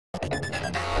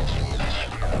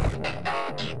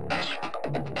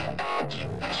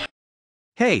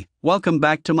Hey, welcome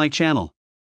back to my channel.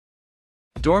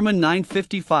 Dorman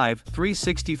 955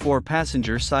 364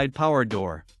 passenger side power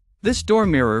door. This door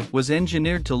mirror was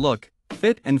engineered to look,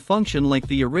 fit and function like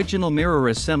the original mirror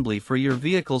assembly for your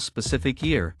vehicle's specific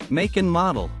year, make and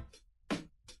model.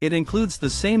 It includes the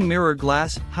same mirror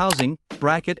glass, housing,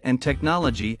 bracket and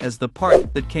technology as the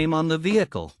part that came on the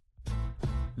vehicle.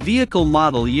 Vehicle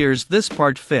model years this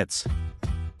part fits.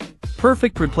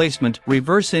 Perfect replacement,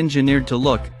 reverse engineered to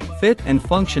look, fit and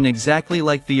function exactly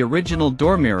like the original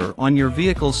door mirror on your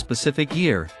vehicle's specific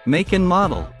year, make and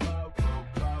model.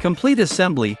 Complete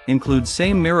assembly includes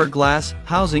same mirror glass,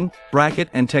 housing, bracket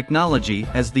and technology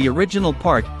as the original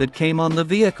part that came on the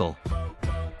vehicle.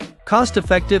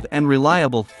 Cost-effective and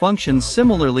reliable, functions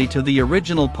similarly to the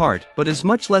original part but is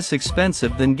much less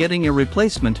expensive than getting a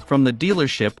replacement from the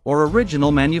dealership or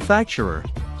original manufacturer.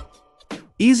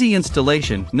 Easy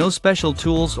installation, no special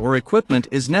tools or equipment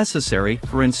is necessary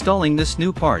for installing this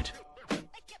new part.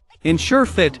 Ensure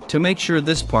fit, to make sure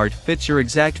this part fits your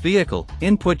exact vehicle,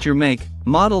 input your make,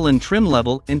 model and trim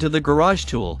level into the garage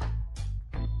tool.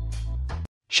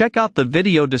 Check out the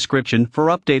video description for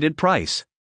updated price.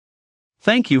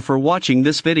 Thank you for watching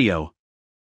this video.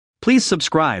 Please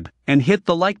subscribe and hit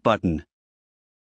the like button.